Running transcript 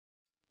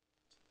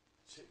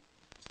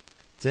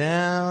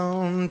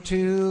Down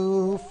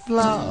to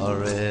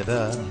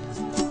Florida,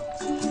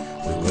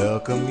 we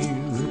welcome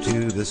you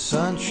to the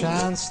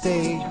Sunshine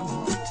State.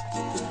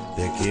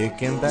 They're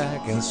kicking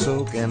back and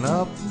soaking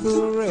up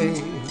the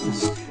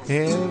rays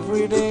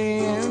every day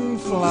in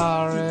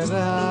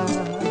Florida.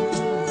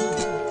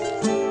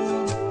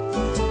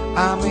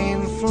 I'm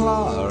in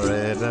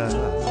Florida.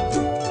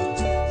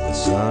 The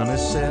sun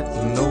is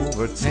setting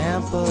over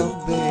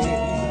Tampa Bay.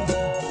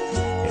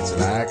 It's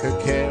like a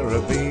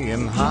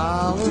Caribbean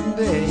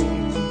holiday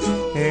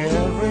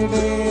every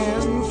day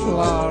in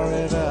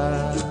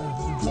Florida.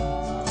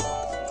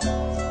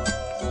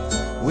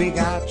 We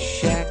got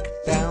Shack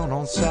down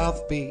on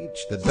South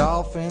Beach, the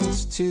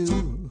Dolphins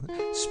too.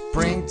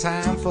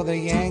 Springtime for the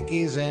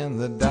Yankees and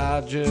the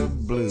Dodger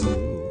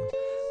blue.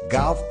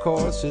 Golf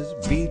courses,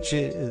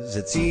 beaches,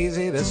 it's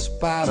easy to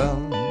spot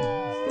 'em.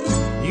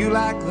 You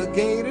like the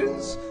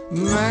Gators?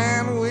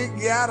 Man, we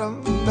got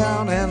 'em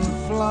down in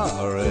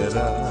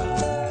Florida.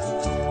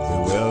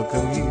 We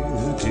welcome you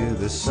to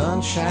the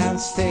Sunshine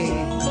State.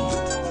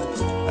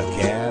 A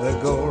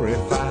Category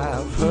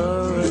 5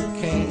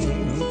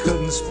 hurricane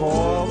couldn't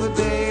spoil the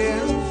day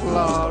in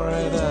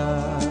Florida.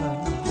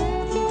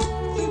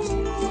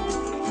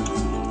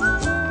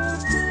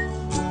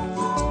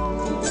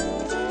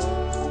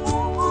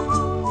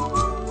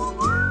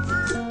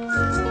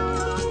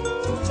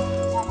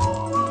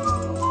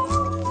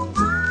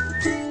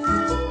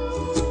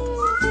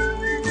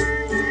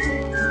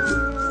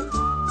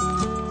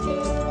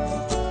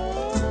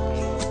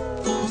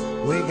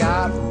 We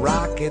got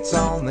rockets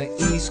on the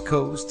East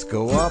Coast,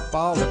 go up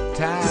all the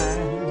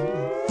time.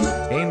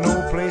 Ain't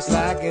no place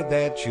like it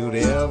that you'd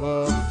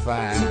ever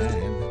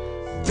find.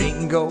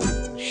 Bingo,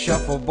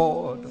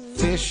 shuffleboard,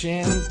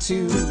 fishing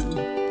too.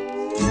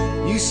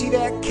 You see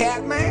that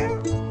cat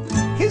man?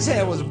 His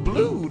hair was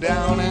blue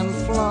down in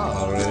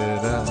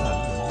Florida.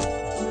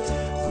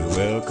 We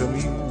welcome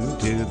you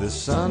to the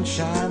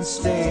Sunshine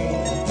State.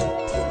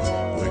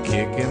 We're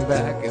kicking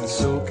back and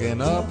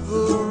soaking up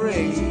the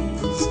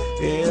rays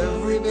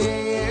every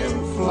day in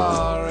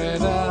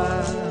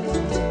Florida.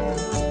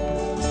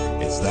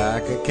 It's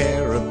like a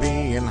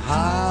Caribbean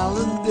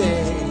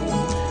holiday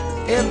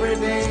every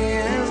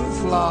day in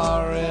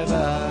Florida.